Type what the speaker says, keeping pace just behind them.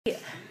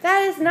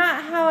That is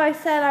not how I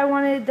said I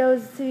wanted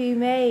those to be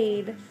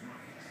made.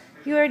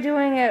 You are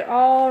doing it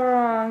all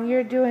wrong.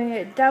 You're doing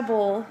it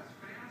double.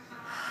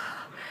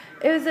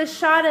 It was a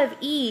shot of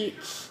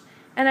each.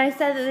 And I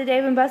said that the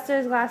Dave &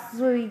 Buster's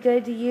glasses would be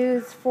good to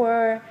use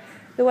for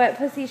the wet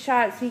pussy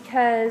shots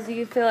because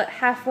you fill it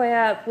halfway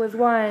up with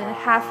one,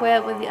 halfway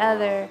up with the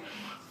other.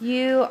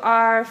 You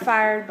are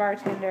fired,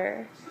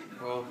 bartender.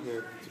 Well,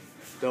 here,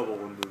 double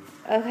one, dude.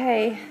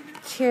 Okay,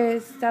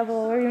 cheers,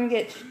 double. We're gonna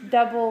get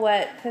double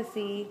wet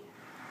pussy.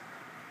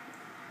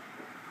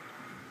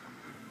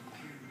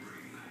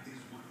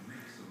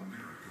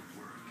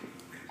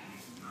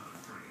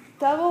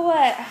 Double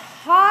wet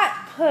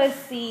hot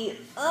pussy.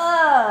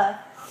 Ugh.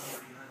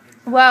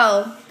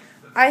 Well,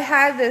 I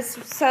had this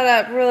set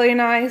up really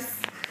nice.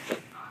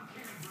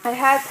 I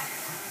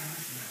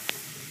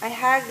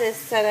had this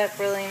set up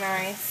really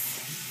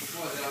nice.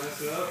 What, did I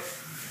mess it up?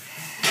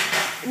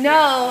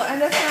 No,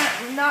 and that's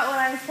not what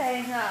I'm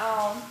saying at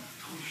all.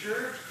 You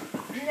sure?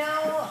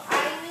 No,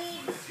 I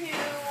need to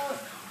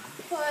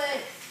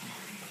put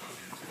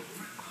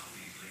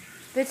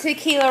the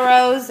tequila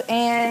rose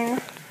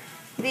and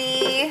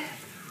the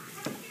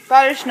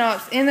butter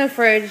schnapps in the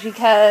fridge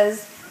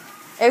because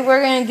if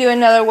we're going to do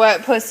another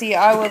wet pussy,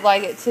 I would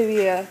like it to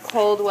be a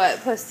cold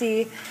wet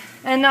pussy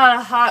and not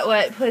a hot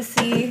wet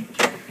pussy.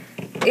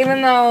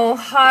 Even though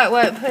hot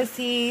wet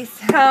pussy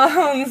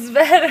sounds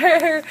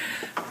better,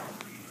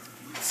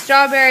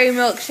 strawberry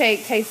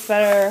milkshake tastes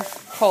better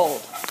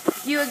cold.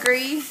 You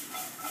agree?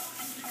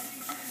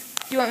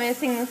 Do you want me to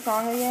sing the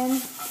song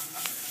again?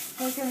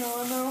 Like in the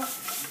limo?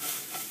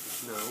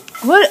 No.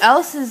 What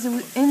else is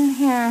in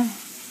here?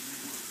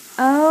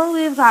 Oh,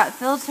 we've got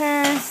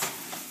filters.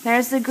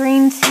 There's the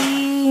green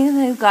tea.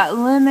 We've got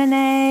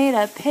lemonade,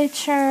 a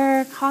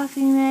pitcher,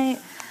 coffee mate.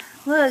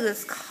 Look,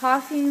 this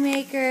coffee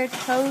maker,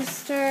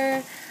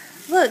 toaster.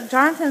 Look,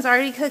 Jonathan's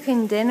already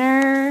cooking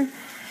dinner.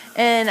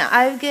 And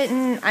I'm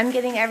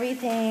getting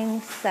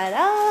everything set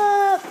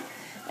up.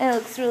 And it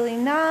looks really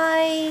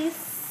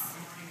nice.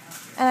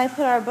 And I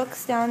put our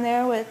books down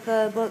there with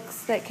the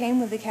books that came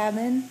with the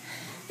cabin.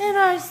 And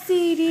our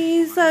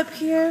CDs up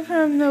here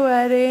from the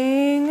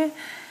wedding.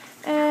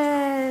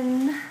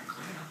 And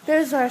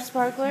there's our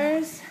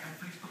sparklers.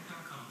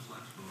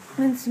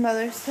 And some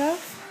other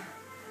stuff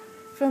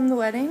from the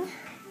wedding.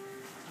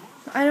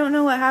 I don't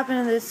know what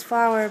happened to this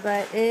flower,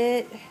 but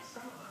it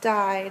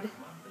died.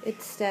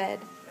 It's dead.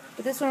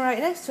 But this one right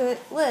next to it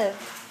lived.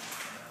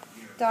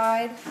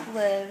 Died,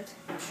 lived.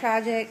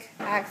 Tragic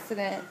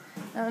accident.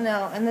 I don't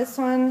know. And this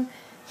one,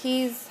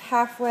 he's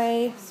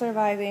halfway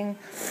surviving.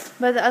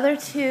 But the other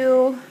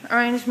two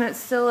arrangements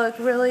still look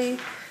really,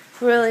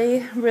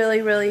 really,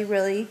 really, really,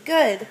 really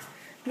good.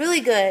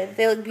 Really good.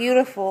 They look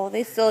beautiful.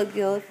 They still look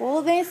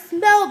beautiful. They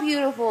smell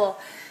beautiful.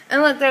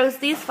 And look, there was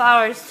these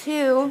flowers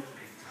too,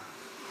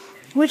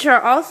 which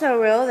are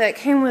also real, that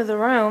came with the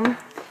room.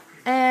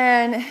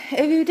 And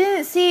if you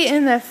didn't see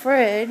in the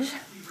fridge,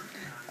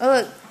 oh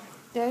look,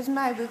 there's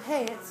my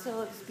bouquet. It still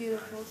looks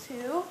beautiful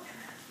too.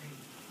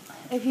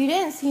 If you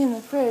didn't see in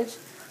the fridge,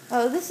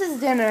 oh, this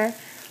is dinner.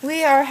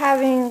 We are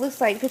having,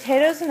 looks like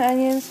potatoes and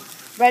onions,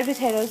 red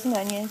potatoes and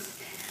onions.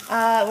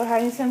 We're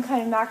having some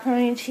kind of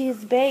macaroni and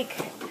cheese bake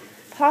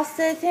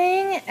pasta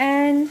thing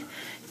and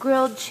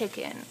grilled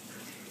chicken.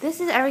 This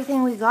is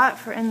everything we got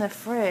for in the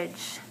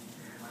fridge.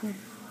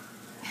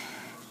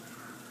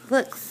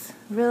 Looks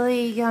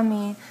really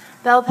yummy.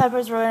 Bell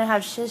peppers, we're going to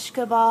have shish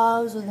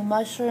kebabs with the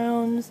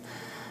mushrooms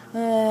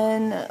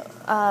and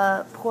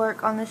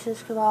pork on the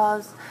shish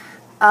kebabs.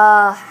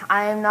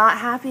 I am not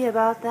happy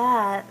about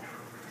that.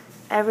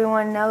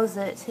 Everyone knows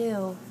it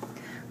too.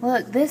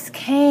 Look, this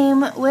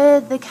came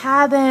with the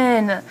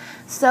cabin.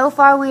 So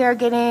far we are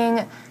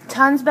getting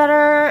tons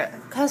better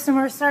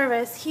customer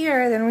service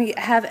here than we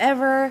have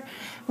ever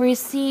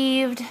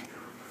received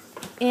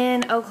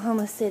in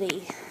Oklahoma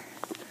City.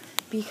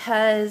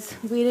 Because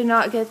we did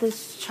not get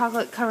this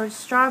chocolate-covered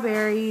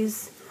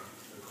strawberries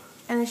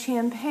and the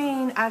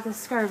champagne at the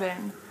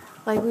Skirvin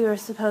like we were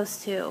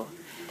supposed to.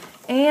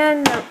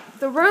 And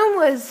the room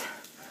was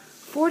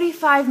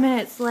 45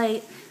 minutes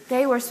late.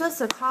 They were supposed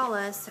to call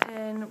us,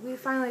 and we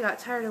finally got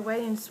tired of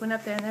waiting and just went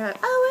up there, and they're like,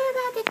 oh, we're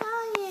about to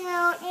call you.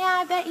 Yeah,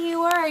 I bet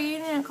you were. You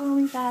didn't call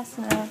me fast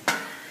enough.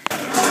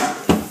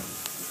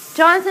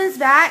 Jonathan's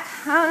back.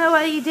 I don't know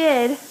what he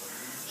did.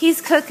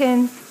 He's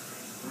cooking.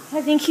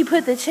 I think he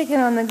put the chicken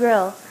on the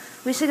grill.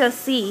 We should go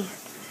see.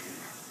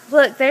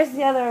 Look, there's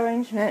the other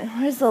arrangement.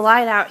 Where's the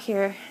light out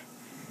here?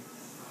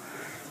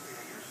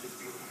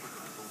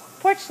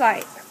 Porch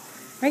light.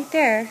 Right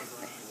there.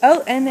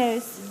 Oh, and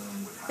there's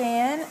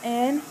fan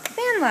and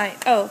fan light.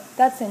 Oh,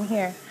 that's in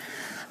here.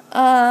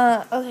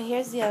 Okay,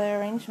 here's the other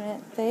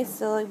arrangement. They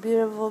still look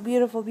beautiful,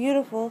 beautiful,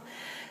 beautiful.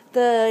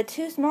 The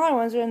two smaller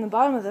ones are in the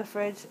bottom of the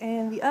fridge,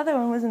 and the other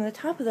one was in the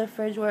top of the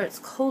fridge where it's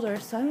colder,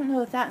 so I don't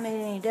know if that made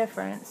any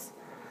difference.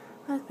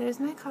 Look, there's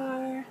my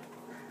car.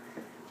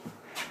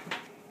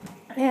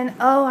 And,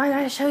 oh, I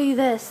gotta show you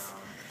this.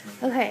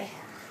 Okay.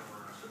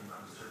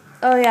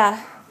 Oh,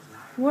 yeah.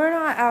 We're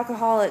not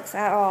alcoholics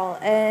at all,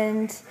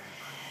 and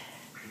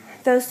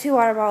those 2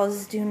 water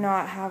bottles do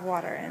not have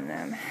water in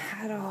them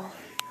at all.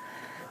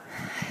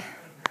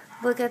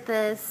 Look at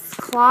this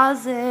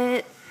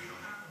closet.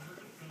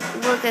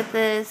 Look at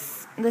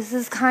this. This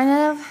is kind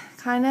of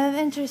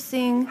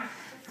interesting.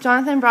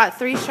 Jonathan brought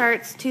 3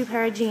 shirts, 2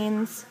 pair of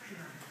jeans.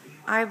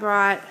 I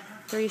brought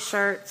 3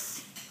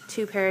 shirts,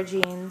 2 pair of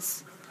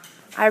jeans.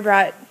 I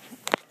brought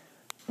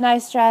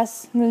nice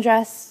dress, the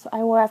dress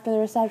I wore after the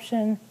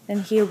reception,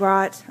 and he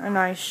brought a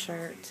nice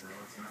shirt.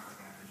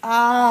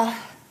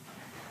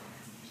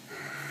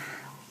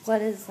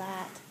 What is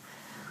that?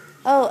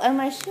 Oh, and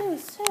my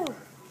shoes too.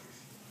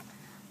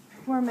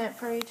 We're meant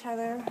for each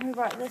other. We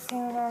brought the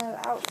same amount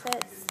of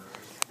outfits.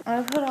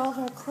 I put all of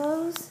our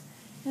clothes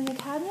in the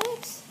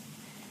cabinet.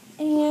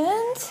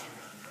 And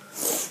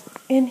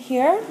in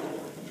here,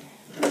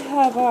 we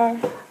have our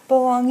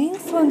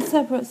belongings on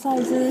separate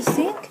sides of the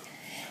sink.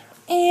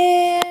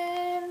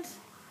 And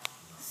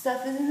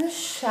stuff is in the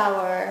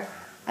shower.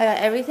 I got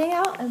everything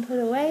out and put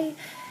away,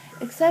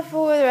 except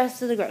for the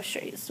rest of the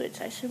groceries,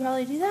 which I should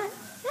probably do that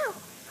now.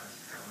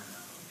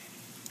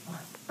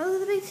 Oh,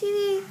 look at the big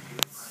TV.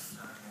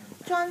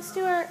 Jon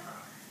Stewart.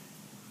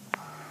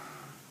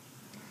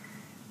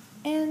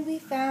 And we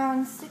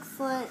found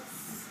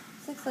 6-lets.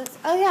 6-lets.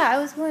 Oh yeah, I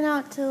was going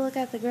out to look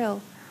at the grill.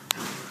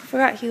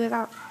 Forgot he was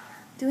out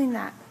doing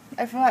that.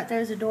 I forgot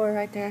there's a door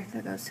right there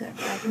that goes to it.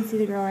 I can see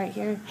the grill right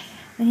here.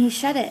 And he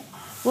shut it.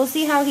 We'll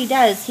see how he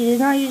does. He does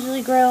not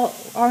usually grill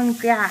on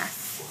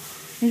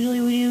gas. Usually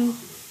we do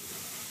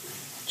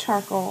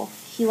charcoal.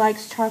 He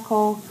likes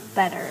charcoal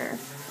better.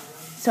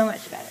 So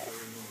much better.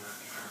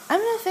 I'm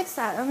going to fix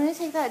that. I'm going to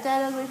take that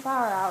dead ugly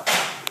flower out.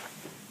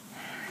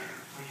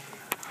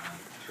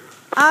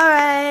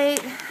 Alright.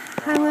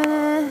 I'm going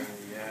to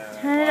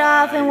turn it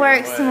off and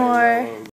work some more.